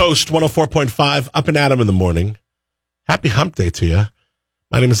Coast 104.5, up and Adam in the morning. Happy hump day to you.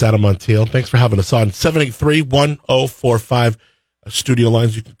 My name is Adam Montiel. Thanks for having us on. 783-1045 studio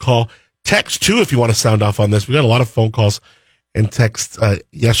lines you can call. Text, too, if you want to sound off on this. We got a lot of phone calls and texts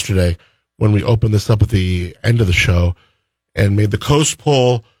yesterday when we opened this up at the end of the show and made the Coast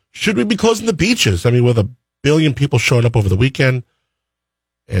poll. Should we be closing the beaches? I mean, with 1 billion people showing up over the weekend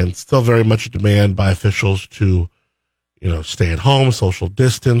and still very much a demand by officials to stay at home, social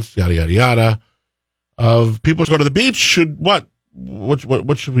distance, yada, yada, yada. Of people who go to the beach, what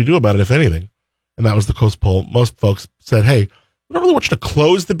should we do about it, if anything? And that was the Coast poll. Most folks said, hey, we don't really want you to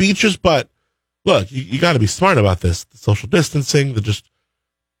close the beaches, but look, you got to be smart about this. The social distancing, the just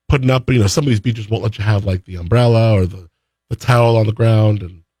putting up, some of these beaches won't let you have like the umbrella or the towel on the ground.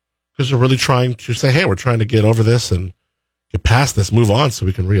 And because they're really trying to say, hey, we're trying to get over this and get past this, move on so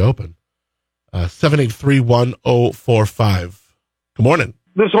we can reopen. 783-1045. Good morning.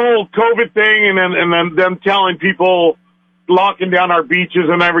 This whole COVID thing and then them telling people locking down our beaches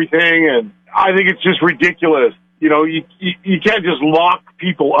and everything, and I think it's just ridiculous. You can't just lock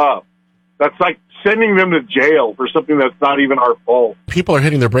people up. That's like sending them to jail for something that's not even our fault. People are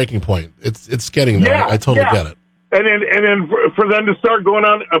hitting their breaking point. It's getting there. I totally get it. And then for them to start going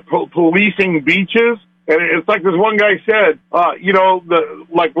on policing beaches. And it's like this one guy said, what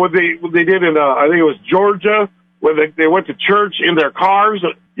they did in, I think it was Georgia, where they went to church in their cars,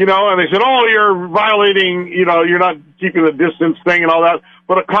 and they said, oh, you're violating, you're not keeping the distance thing and all that.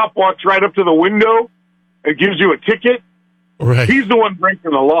 But a cop walks right up to the window and gives you a ticket. Right. He's the one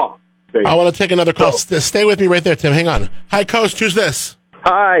breaking the law. I want to take another call. Stay with me right there, Tim. Hang on. Hi, Coast. Who's this?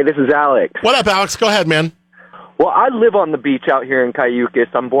 Hi, this is Alex. What up, Alex? Go ahead, man. Well, I live on the beach out here in Cayucas.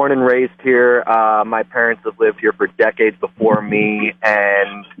 I'm born and raised here. My parents have lived here for decades before me.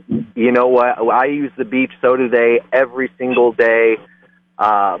 And you know what? I use the beach, so do they, every single day.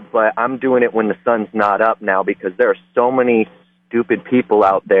 But I'm doing it when the sun's not up now because there are so many stupid people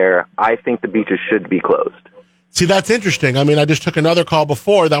out there. I think the beaches should be closed. See, that's interesting. I mean, I just took another call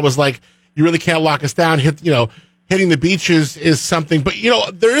before that was like, you really can't lock us down. Hitting the beaches is something, but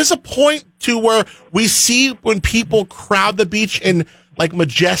there is a point to where we see when people crowd the beach in like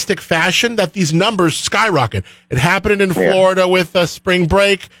majestic fashion that these numbers skyrocket. It happened in Florida with spring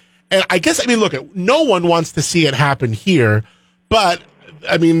break. And look, no one wants to see it happen here, but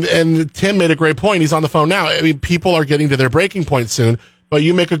and Tim made a great point. He's on the phone now. People are getting to their breaking point soon, but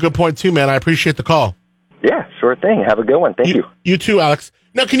you make a good point too, man. I appreciate the call. Yeah, sure thing. Have a good one. Thank you. You too, Alex.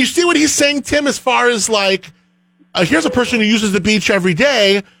 Now, can you see what he's saying, Tim, as far as like, here's a person who uses the beach every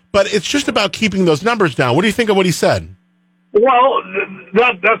day, but it's just about keeping those numbers down. What do you think of what he said? Well,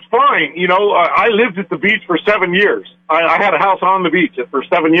 that's fine. I lived at the beach for 7 years. I had a house on the beach for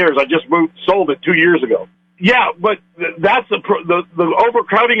 7 years. I just sold it 2 years ago. Yeah, but that's the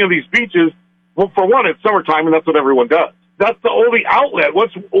overcrowding of these beaches. Well, for one, it's summertime, and that's what everyone does. That's the only outlet.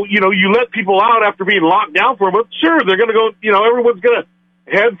 You let people out after being locked down for a month. Sure, they're going to go, everyone's going to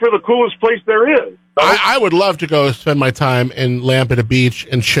head for the coolest place there is. I would love to go spend my time in Lamp at a beach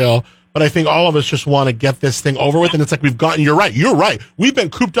and chill, but I think all of us just want to get this thing over with, and it's like you're right. We've been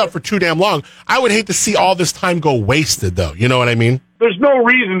cooped up for too damn long. I would hate to see all this time go wasted, though. You know what I mean? There's no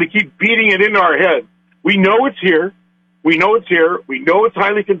reason to keep beating it into our head. We know it's here. We know it's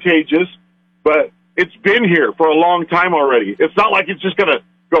highly contagious, but it's been here for a long time already. It's not like it's just going to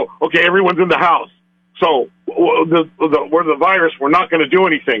go, okay, everyone's in the house. So we're the virus, we're not going to do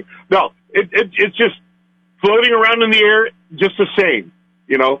anything. No, it's just floating around in the air just the same,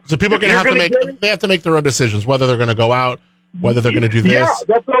 So people have to make their own decisions, whether they're going to go out, whether they're going to do this. Yeah,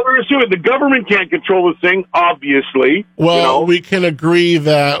 that's all there is to it. The government can't control this thing, obviously. Well, we can agree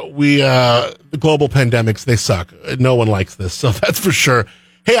that the global pandemics, they suck. No one likes this, so that's for sure.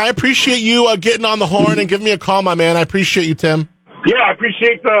 Hey, I appreciate you getting on the horn and giving me a call, my man. I appreciate you, Tim. Yeah, I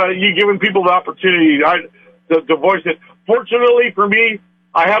appreciate you giving people the opportunity to voice it. Fortunately for me,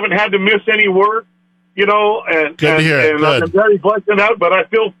 I haven't had to miss any work, and good to hear it. And I'm very blessed in that. But I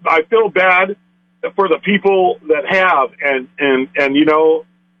feel bad for the people that have, and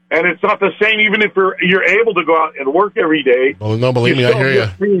it's not the same. Even if you're able to go out and work every day. Well, no, believe me, I hear you.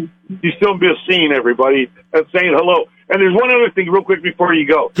 You still miss seeing everybody and saying hello. And there's one other thing, real quick, before you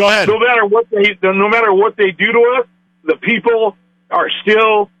go. Go ahead. No matter what they do to us, the people are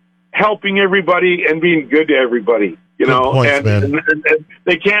still helping everybody and being good to everybody. And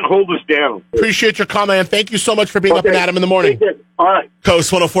they can't hold us down. Appreciate your comment. Thank you so much for being up and Adam in the morning. All right.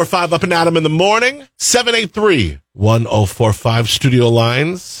 Coast 104.5 up and Adam in the morning. 783-1045 studio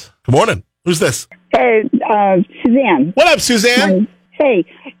lines. Good morning. Who's this? Suzanne. What up, Suzanne? Hey,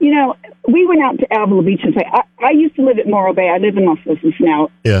 we went out to Avila Beach and say, I used to live at Morro Bay. I live in Los Angeles now.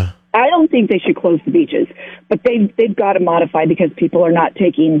 Yeah. I don't think they should close the beaches, but they've got to modify because people are not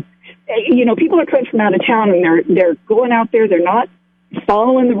taking, people are coming from out of town and they're going out there. They're not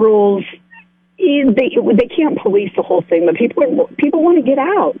following the rules. They can't police the whole thing, but people want to get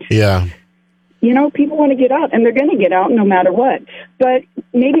out. Yeah. People want to get out, and they're going to get out no matter what. But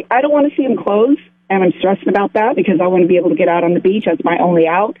maybe I don't want to see them close, and I'm stressed about that because I want to be able to get out on the beach. That's my only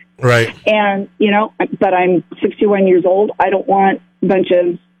out. Right. And, but I'm 61 years old. I don't want a bunch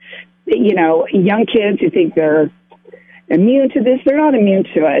of, young kids who think they're immune to this. They're not immune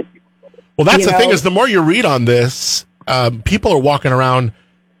to it. Well, that's the thing is the more you read on this, people are walking around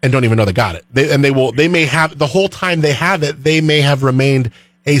and don't even know they got it. They may have the whole time they have it, they may have remained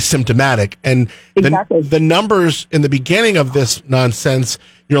asymptomatic. And exactly. the numbers in the beginning of this nonsense,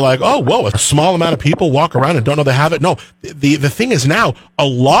 you're like, oh, whoa, a small amount of people walk around and don't know they have it. No, the thing is now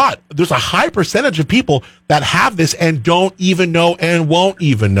there's a high percentage of people that have this and don't even know and won't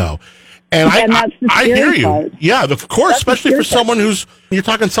even know. And I hear you. Part. Yeah, of course, especially for someone you're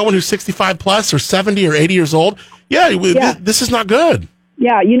talking someone who's 65 plus or 70 or 80 years old. Yeah. This is not good.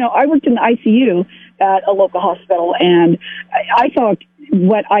 Yeah, I worked in the ICU at a local hospital, and I thought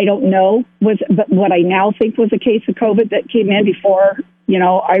what I don't know but what I now think was a case of COVID that came in before,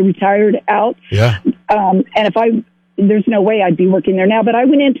 I retired out. Yeah. And there's no way I'd be working there now, but I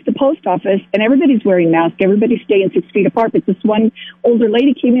went into the post office and everybody's wearing masks. Everybody's staying 6 feet apart. But this one older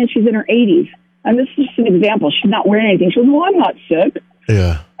lady came in, she's in her 80s. And this is just an example. She's not wearing anything. She goes, well, I'm not sick.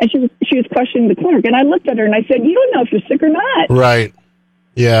 Yeah. And she was questioning the clerk. And I looked at her and I said, you don't know if you're sick or not. Right.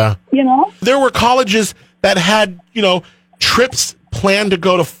 Yeah. There were colleges that had, trips planned to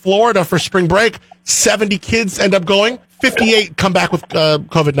go to Florida for spring break. 70 kids end up going. 58 come back with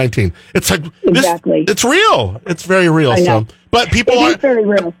COVID-19. It's like exactly. It's real. It's very real. I know. So, but people are very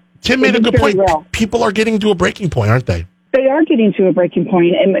real. Tim made a good point. Real. People are getting to a breaking point, aren't they? They are getting to a breaking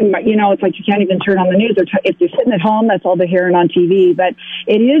point, and it's like you can't even turn on the news. If you're sitting at home, that's all they're hearing on TV. But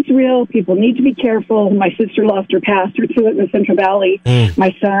it is real. People need to be careful. My sister lost her pastor to it in the Central Valley.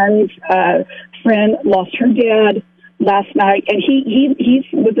 My son's friend lost her dad last night, and he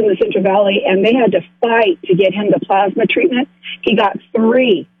was in the Central Valley, and they had to fight to get him the plasma treatment. He got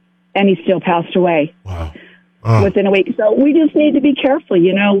 3, and he still passed away. Wow. Within a week. So we just need to be careful.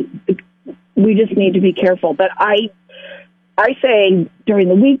 We just need to be careful. But I say during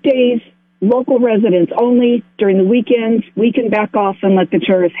the weekdays, local residents only. During the weekends, we can back off and let the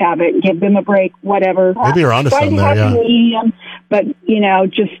tourists have it. Give them a break, whatever. Maybe you're onto something there, yeah. But,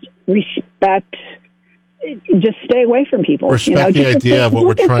 just respect. Just stay away from people. Respect the idea of what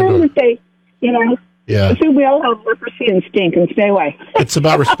we're trying to... Say, yeah. So we all have leprosy and stink and stay away. It's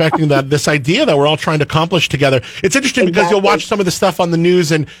about respecting this idea that we're all trying to accomplish together. It's interesting because you'll watch some of the stuff on the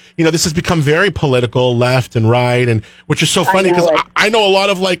news and, this has become very political, left and right, and which is so funny because I know a lot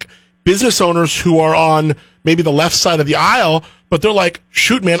of business owners who are on maybe the left side of the aisle, but they're like,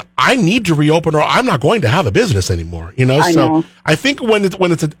 shoot, man, I need to reopen or I'm not going to have a business anymore. I think when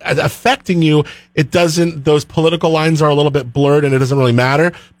it's affecting you, it doesn't, those political lines are a little bit blurred and it doesn't really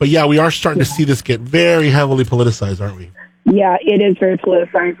matter. But yeah, we are starting to see this get very heavily politicized, aren't we? Yeah, it is very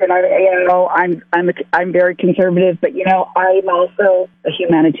politicized, and I'm very conservative, but I'm also a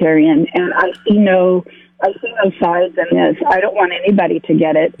humanitarian, and I see no sides in this. I don't want anybody to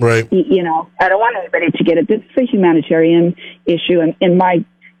get it. Right. I don't want anybody to get it. This is a humanitarian issue, and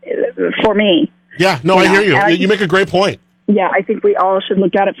for me. Yeah. No, I hear you. You make a great point. Yeah, I think we all should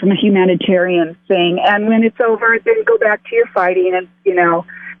look at it from a humanitarian thing, and when it's over, then go back to your fighting, and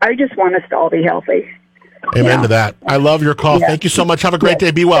I just want us to all be healthy. Amen to that. I love your call. Yeah. Thank you so much. Have a great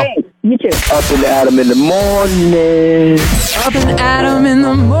day. Be well. Thanks. You too. Up and Adam in the morning. Up and Adam in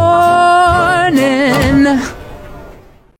the morning.